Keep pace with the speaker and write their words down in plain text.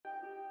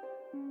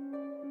What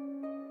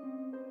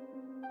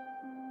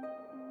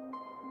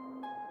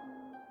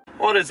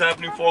is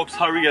happening, folks?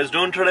 How are you guys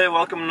doing today?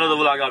 Welcome to another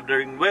vlog of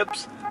Daring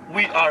Whips.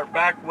 We are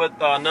back with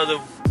another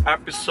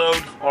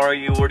episode, or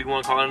what do you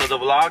want to call it, another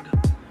vlog.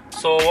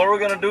 So what we're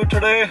gonna do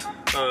today,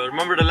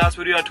 remember the last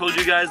video I told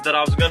you guys that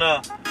I was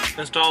gonna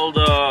install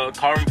the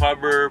carbon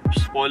fiber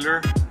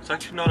spoiler. It's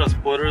actually not a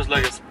spoiler, it's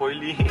like a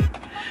spoilie.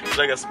 It's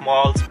like a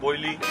small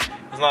spoilie.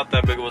 It's not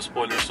that big of a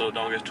spoiler, so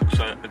don't get too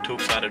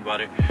excited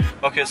about it.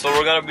 Okay, so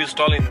we're gonna be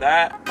installing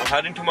that. I'm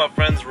heading to my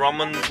friend's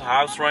Raman's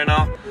house right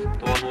now,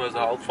 the one who has the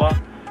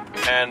Alfa.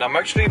 And I'm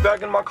actually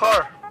back in my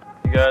car,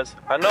 you guys.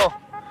 I know,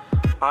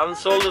 I haven't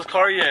sold this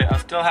car yet. I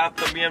still have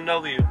the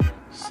BMW.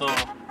 So,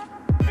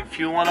 if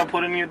you want to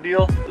put in your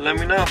deal, let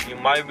me know. You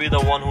might be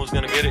the one who's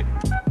gonna get it.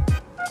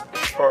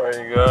 Alright,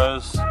 you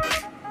guys.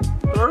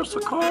 There's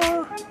the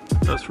car.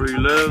 That's where he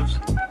lives.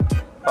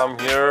 I'm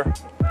here.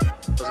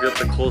 Let's get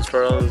the close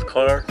start on this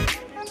car.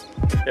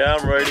 Yeah,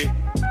 I'm ready.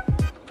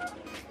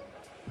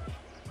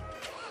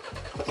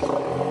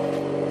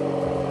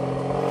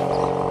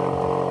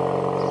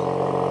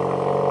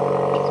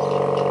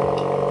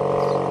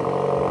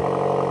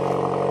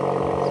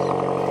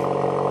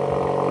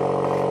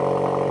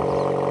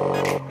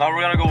 Now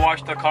we're gonna go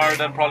wash the car,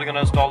 then probably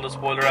gonna install the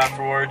spoiler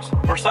afterwards.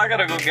 First I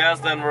gotta go gas,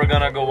 then we're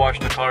gonna go wash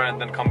the car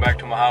and then come back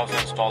to my house and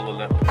install the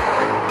lift.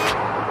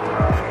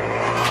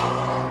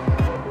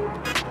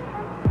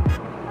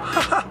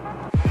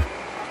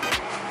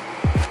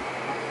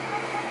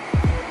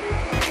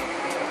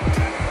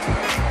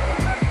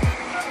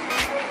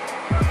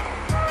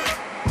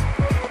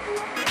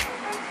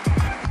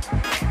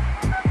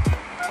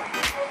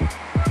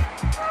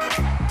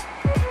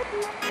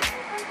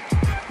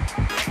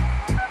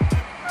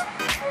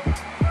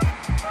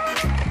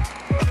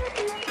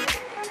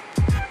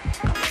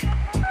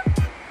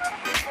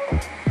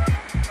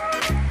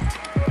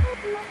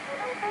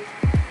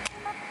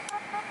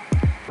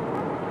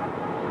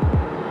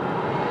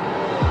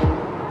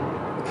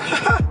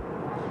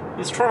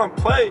 He's trying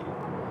to play.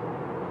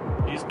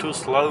 He's too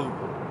slow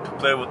to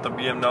play with the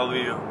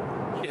BMW.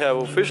 We have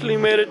officially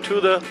made it to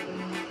the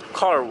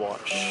car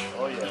wash.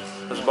 Oh yes.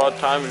 It's about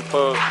time we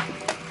put,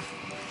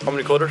 how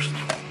many quarters?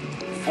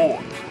 4.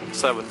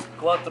 7.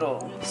 4.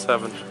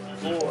 7.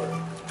 4.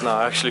 No,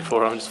 actually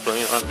 4, I'm just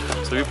playing around.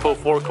 So we put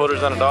 4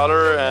 quarters and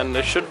 $1 and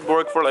it should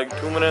work for like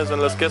 2 minutes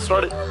and let's get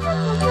started.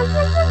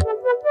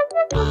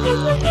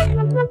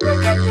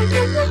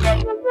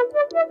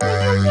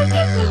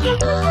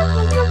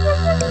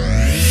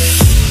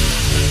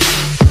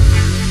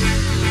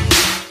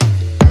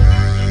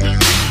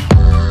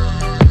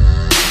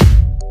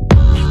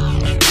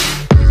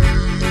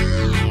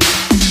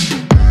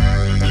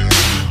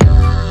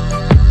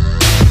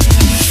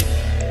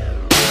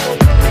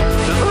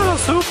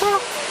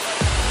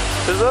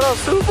 Is that a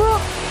Supra?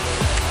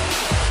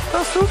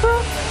 A Supra?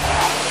 Is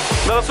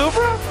that a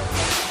Supra?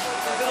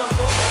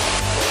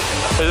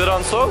 Is it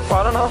on soap?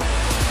 I don't know.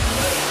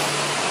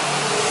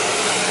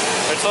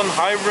 It's on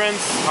high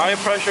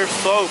pressure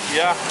soap.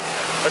 Yeah,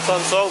 it's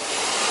on soap.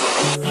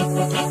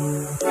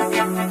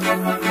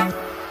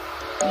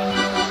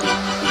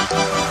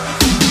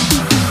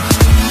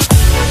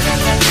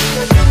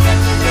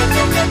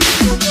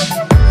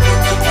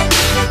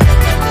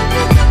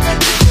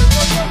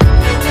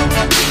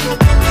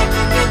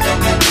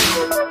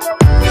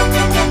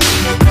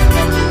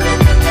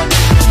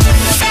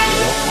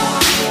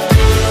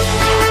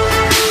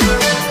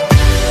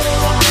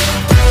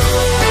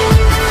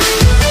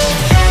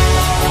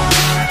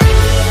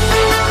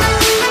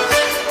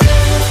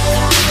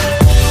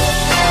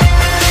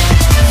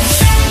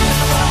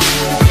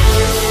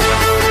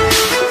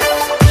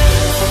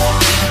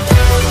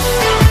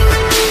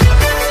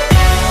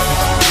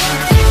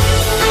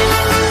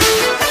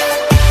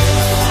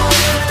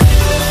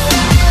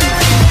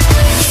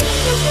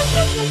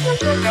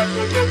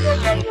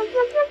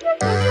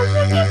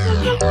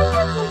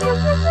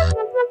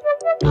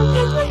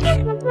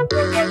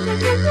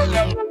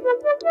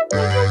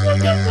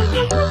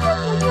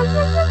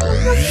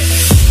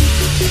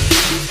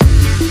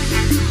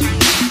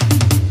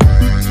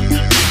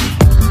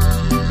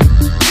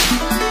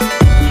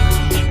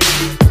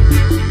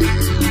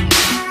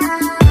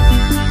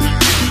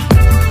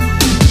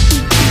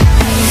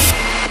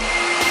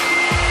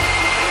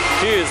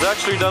 He is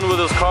actually done with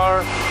his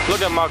car.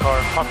 Look at my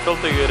car, how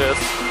filthy it is.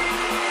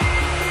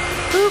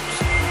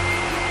 Oops.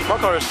 My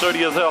car is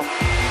sturdy as hell,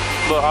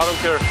 but I don't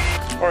care.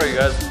 Alright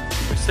guys,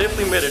 we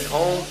safely made it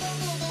home.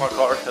 My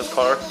car, his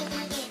car,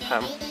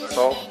 him,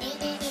 so.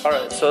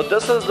 Alright, so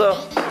this is the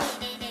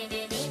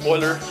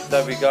spoiler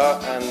that we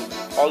got, and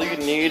all you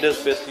need is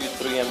basically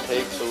 3M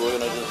tape, so we're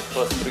gonna just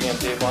put 3M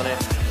tape on it.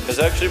 It's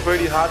actually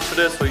pretty hot for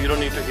this, so you don't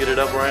need to heat it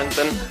up or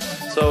anything.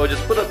 So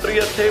just put a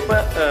 3M tape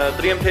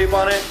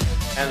on it,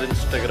 and then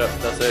stick it up,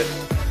 that's it.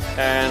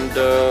 And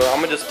I'm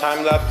gonna just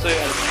time lapse it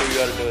and show you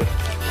how to do it.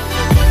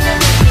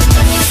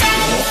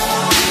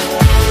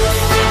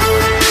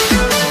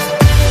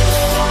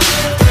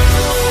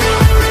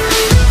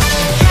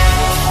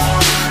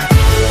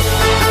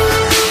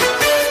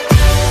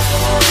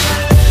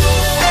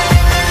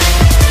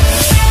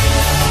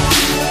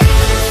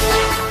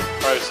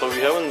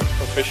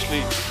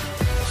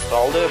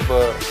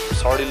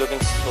 already looking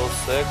so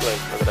sick.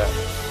 Like, look at that.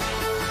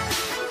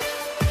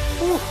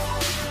 Whew.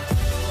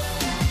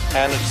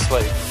 And it's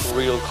like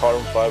real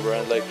carbon fiber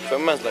and like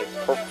fits like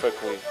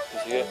perfectly. You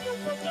see it?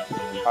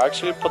 I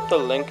actually put the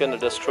link in the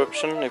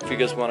description if you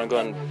guys want to go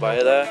and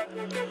buy that.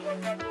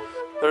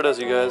 There it is,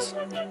 you guys.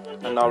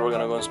 And now we're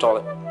gonna go install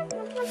it.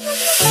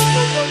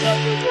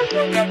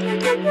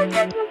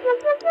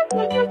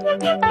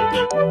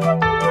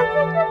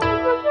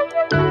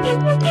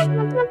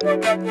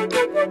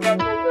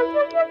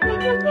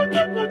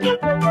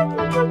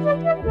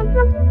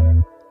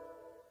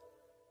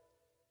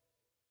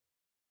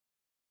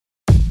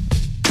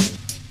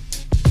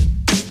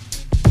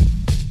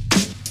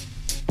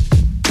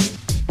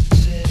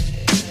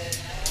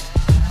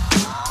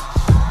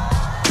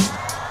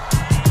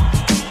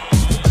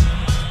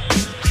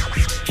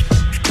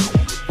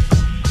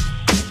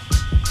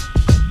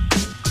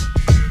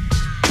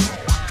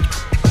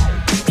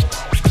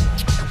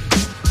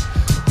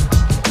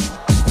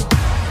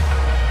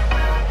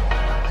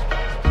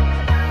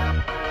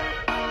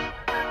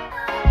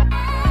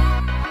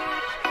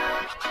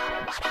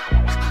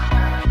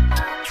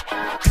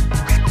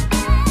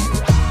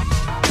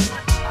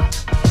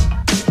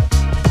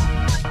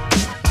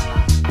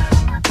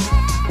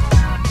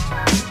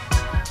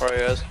 Alright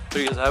guys,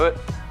 here you guys have it.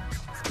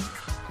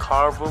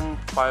 Carbon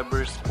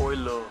fiber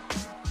spoiler.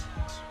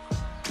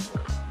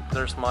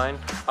 There's mine.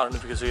 I don't know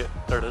if you can see it.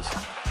 There it is.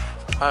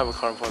 I have a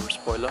carbon fiber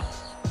spoiler.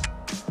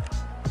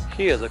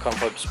 He has a carbon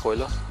fiber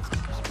spoiler.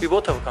 We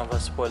both have a carbon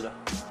fiber spoiler.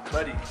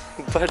 Buddy.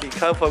 Buddy,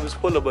 carbon fiber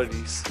spoiler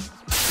buddies.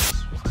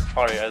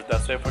 Alright guys,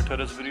 that's it for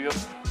today's video.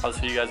 I'll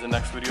see you guys in the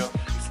next video.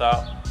 Peace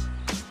out.